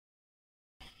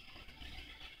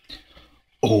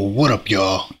Yo, what up,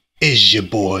 y'all? It's your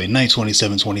boy,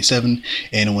 92727,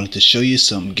 and I wanted to show you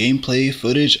some gameplay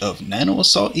footage of Nano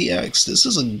Assault EX. This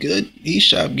is a good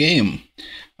eShop game.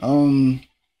 I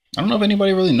don't know if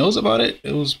anybody really knows about it.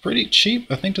 It was pretty cheap.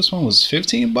 I think this one was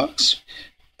 15 bucks.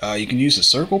 You can use the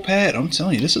circle pad. I'm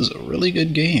telling you, this is a really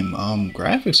good game.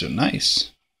 Graphics are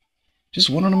nice. Just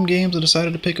one of them games I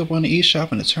decided to pick up on the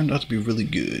eShop, and it turned out to be really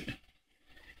good.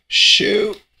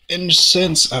 Shoot. And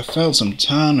since I found some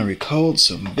time to record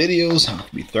some videos, I'll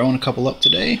be throwing a couple up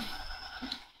today.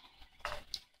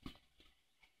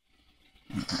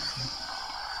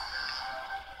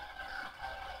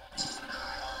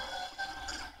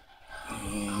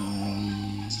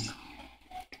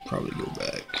 Probably go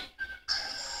back.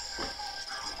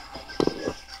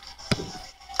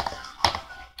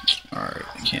 Alright,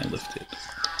 I can't lift it.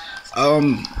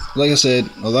 Like I said,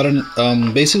 a lot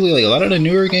of basically like a lot of the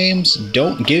newer games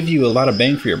don't give you a lot of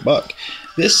bang for your buck.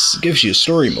 This gives you a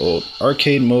story mode,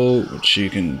 arcade mode, which you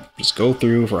can just go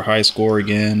through for a high score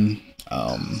again.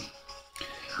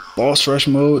 Boss rush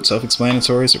mode,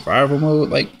 self-explanatory, survival mode.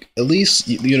 Like, at least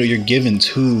you know you're given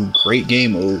two great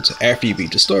game modes after you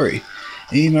beat the story.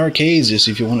 And even arcades, just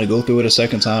if you want to go through it a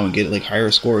second time and get like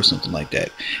higher score or something like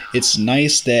that. It's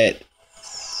nice that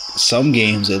some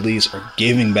games at least are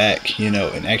giving back, you know,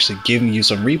 and actually giving you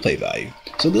some replay value.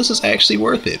 So this is actually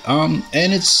worth it. And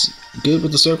it's good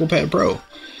with the Circle Pad Pro.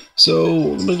 So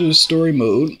we're gonna do story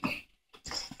mode.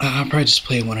 I'll probably just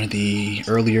play one of the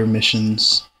earlier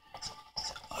missions.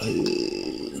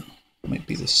 Might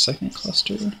be the second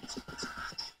cluster.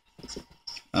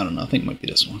 I don't know. I think it might be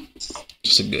this one.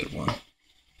 Just a good one,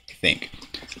 I think.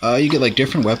 You get like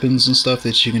different weapons and stuff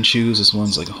that you can choose. This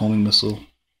one's like a homing missile.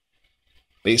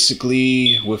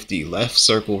 Basically, with the left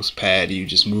circle's pad, you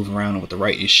just move around, and with the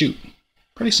right, you shoot.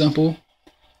 Pretty simple.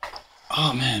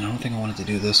 Oh man, I don't think I wanted to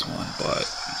do this one,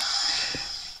 but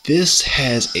this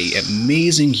has an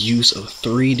amazing use of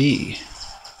 3D.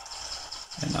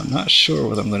 And I'm not sure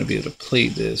whether I'm going to be able to play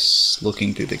this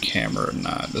looking through the camera or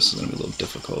not. This is going to be a little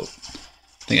difficult.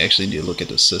 I think I actually need to look at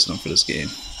the system for this game.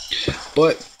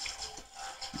 But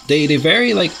they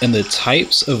vary like in the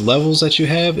types of levels that you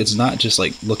have. It's not just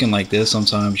like looking like this.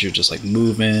 Sometimes you're just like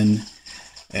moving,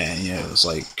 and you know, it's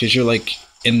like because you're like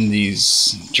in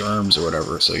these germs or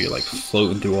whatever, so you're like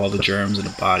floating through all the germs in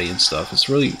the body and stuff. It's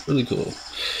really cool.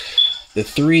 The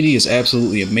 3D is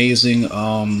absolutely amazing,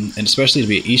 and especially to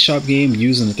be an eShop game,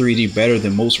 using the 3D better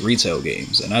than most retail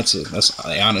games, and that's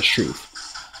the honest truth.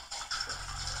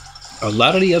 A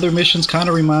lot of the other missions kind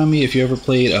of remind me, if you ever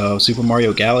played Super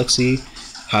Mario Galaxy,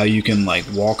 how you can like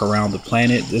walk around the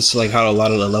planet. This is like how a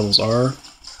lot of the levels are,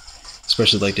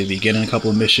 especially like the beginning, a couple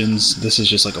of missions. This is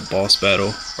just like a boss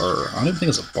battle, or I don't even think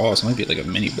it's a boss. It might be like a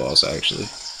mini boss actually.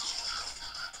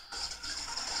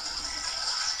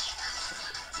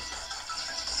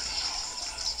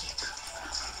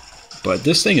 But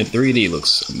this thing in 3D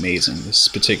looks amazing, this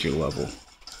particular level.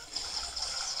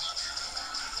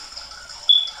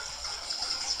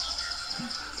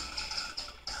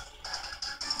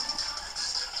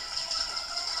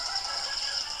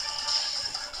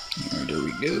 Alright, there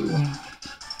we go.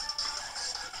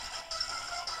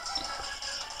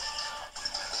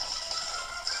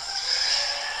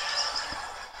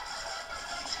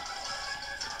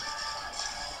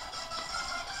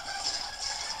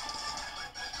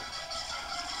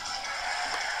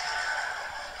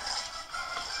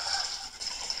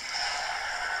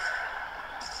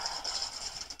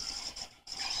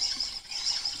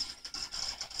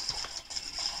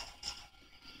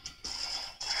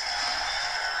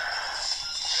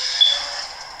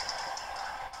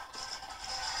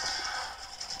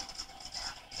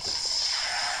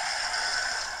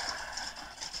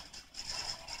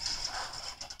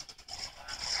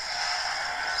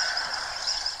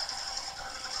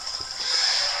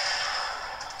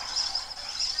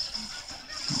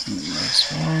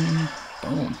 Nice one.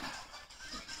 Boom.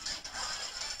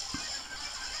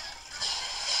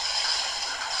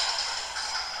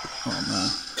 Oh man.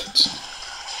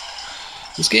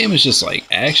 This game is just like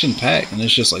action packed, and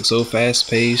it's just like so fast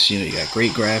paced. You know, you got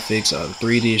great graphics. The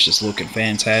 3D is just looking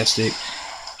fantastic.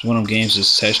 It's one of them games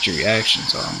just test your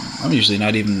reactions. I'm usually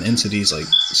not even into these like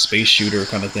space shooter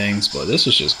kind of things, but this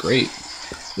is just great.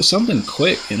 It's something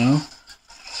quick, you know.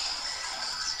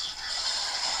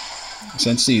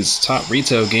 Since these top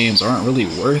retail games aren't really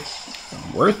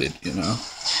worth it, you know.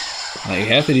 Like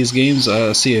half of these games,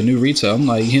 I see a new retail, I'm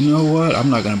like, you know what? I'm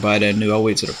not gonna buy that new. I'll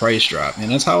wait till the price drop, and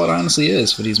that's how it honestly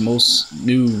is for these most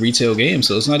new retail games.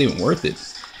 So it's not even worth it.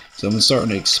 So I'm starting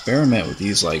to experiment with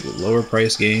these like lower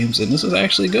price games, and this is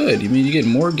actually good. I mean, you get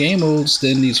more game modes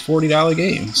than these $40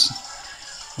 games.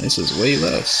 This is way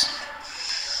less.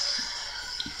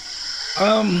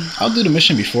 I'll do the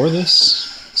mission before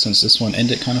this, since this one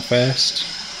ended kind of fast.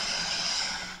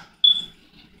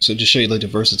 So just show you like the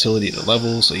versatility of the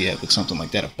levels. So you have like something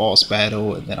like that, a boss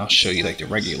battle, and then I'll show you like the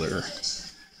regular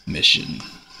mission.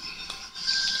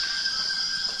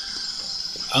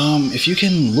 If you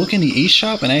can look in the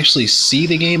eShop and actually see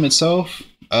the game itself,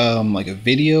 like a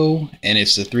video, and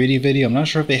it's a 3D video, I'm not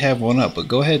sure if they have one up, but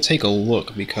go ahead, take a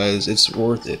look, because it's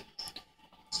worth it.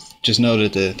 Just know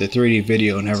that the 3D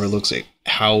video never looks at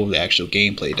how the actual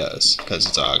gameplay does, because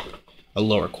it's a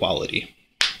lower quality.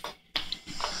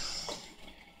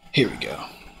 Here we go.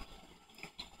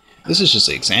 This is just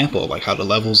an example of like how the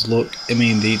levels look. I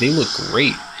mean, they look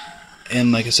great.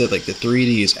 And like I said, like the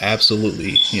 3D is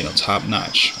absolutely, you know, top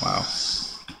notch. Wow.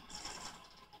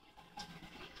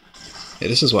 Yeah,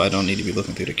 this is why I don't need to be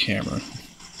looking through the camera.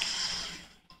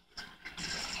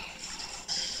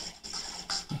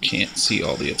 I can't see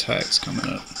all the attacks coming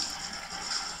up.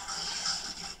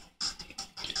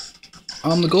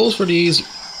 The goals for these,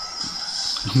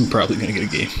 I'm probably gonna get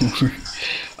a game over.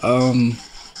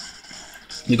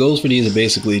 The goals for these are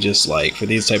basically just like for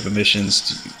these type of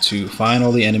missions to find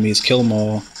all the enemies, kill them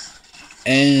all,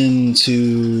 and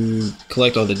to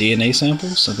collect all the DNA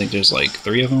samples. I think there's like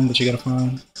 3 of them that you gotta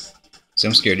find. So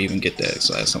I'm scared to even get that because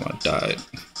last time I died.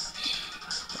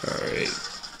 Alright.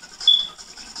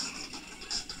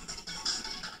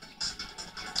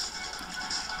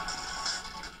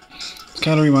 It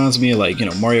kind of reminds me of like, you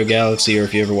know, Mario Galaxy, or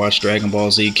if you ever watched Dragon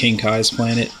Ball Z, King Kai's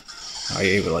planet. How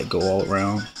you're able to like go all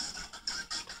around.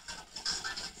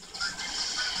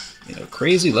 You know,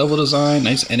 crazy level design,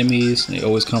 nice enemies, and they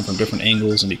always come from different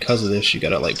angles, and because of this you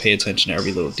gotta like pay attention to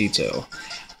every little detail.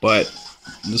 But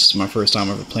this is my first time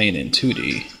ever playing in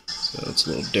 2D, so it's a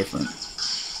little different.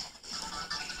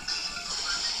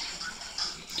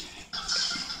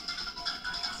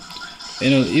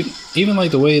 You know, even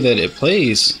like the way that it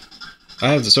plays, I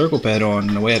have the circle pad on,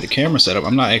 and the way I have the camera set up,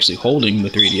 I'm not actually holding the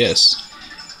 3DS.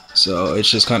 So it's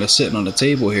just kind of sitting on the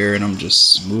table here, and I'm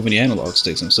just moving the analog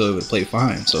sticks, and I'm still able to play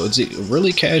fine. So it's a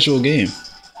really casual game.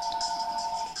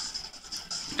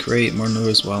 Create more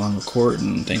noise while I'm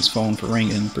recording. Thanks, phone, for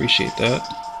ringing. Appreciate that.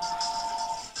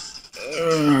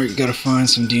 Alright, you gotta find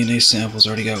some DNA samples.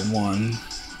 Already got one.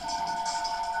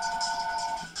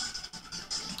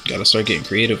 Gotta start getting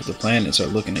creative with the plan and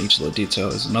start looking at each little detail.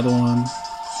 There's another one.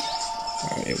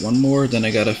 Alright, one more. Then I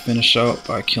gotta finish out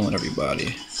by killing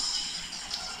everybody.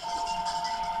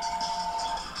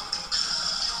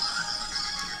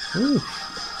 Whew.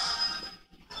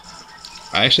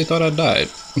 I actually thought I died.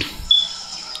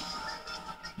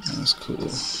 That's cool.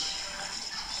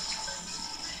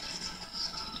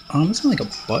 Isn't like a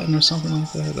button or something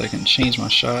like that I can change my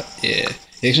shot? Yeah,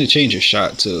 you actually change your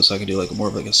shot too, so I can do like more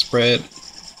of like a spread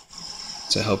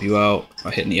to help you out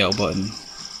by hitting the L button,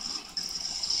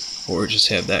 or just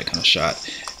have that kind of shot.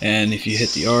 And if you hit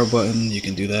the R button, you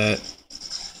can do that.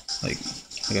 Like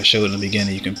I showed in the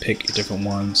beginning, you can pick different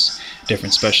ones,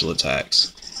 different special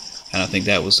attacks. And I think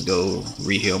that was to go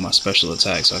reheal my special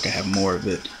attack so I can have more of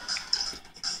it.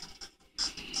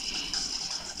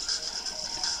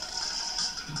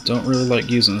 Don't really like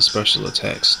using the special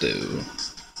attacks though.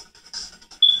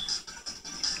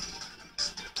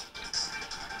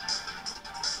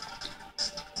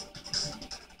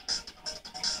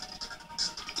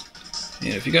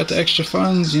 Yeah, if you got the extra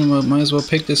funds, you might as well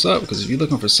pick this up, because if you're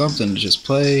looking for something to just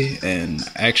play and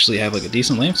actually have like a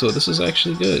decent length to it, this is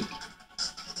actually good.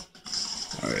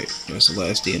 Alright, that's the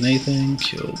last DNA thing.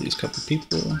 Kill these couple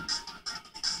people.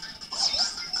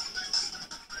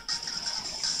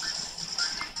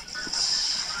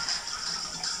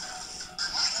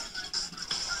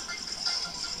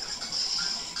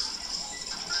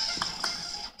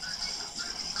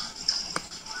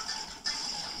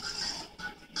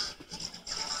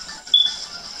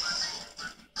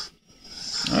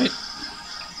 Alright,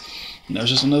 that was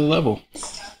just another level.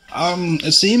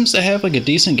 It seems to have like a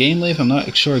decent game length. I'm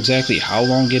not sure exactly how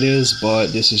long it is, but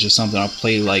this is just something I'll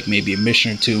play like maybe a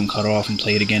mission or two and cut off and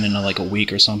play it again in like a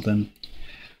week or something.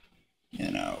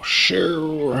 You know,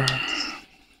 sure.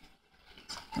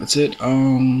 That's it.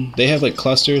 They have like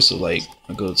clusters, so like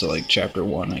I go to like chapter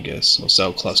 1, I guess. We'll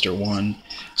sell cluster 1.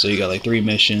 So you got like 3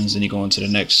 missions, and you go into the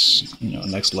next, you know,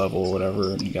 next level or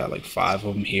whatever, and you got like 5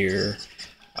 of them here.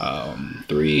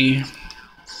 3.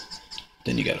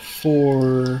 Then you got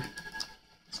 4.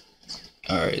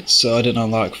 Alright, so I didn't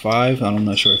unlock 5. I'm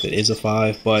not sure if it is a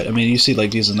 5, but I mean, you see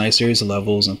like these are nice series of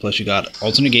levels, and plus you got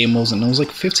alternate game modes, and it was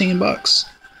like 15 bucks.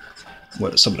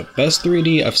 What some of the best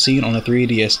 3D I've seen on a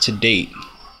 3DS to date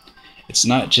It's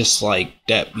not just like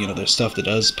that, you know, there's stuff that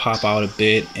does pop out a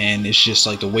bit, and it's just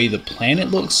like the way the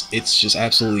planet looks, it's just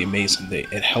absolutely amazing.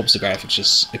 It helps the graphics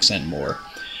just extend more.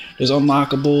 There's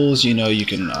unlockables, you know, you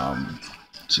can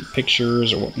see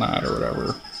pictures or whatnot or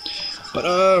whatever. But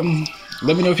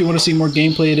let me know if you want to see more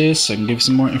gameplay of this. I can give you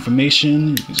some more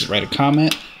information. You can just write a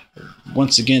comment.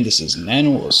 Once again, this is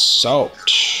Nano Assault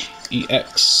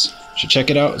EX. You should check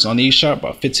it out. It's on the eShop,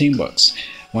 about 15 bucks.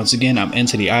 Once again, I'm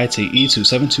into the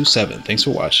ITE2727. Thanks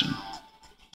for watching.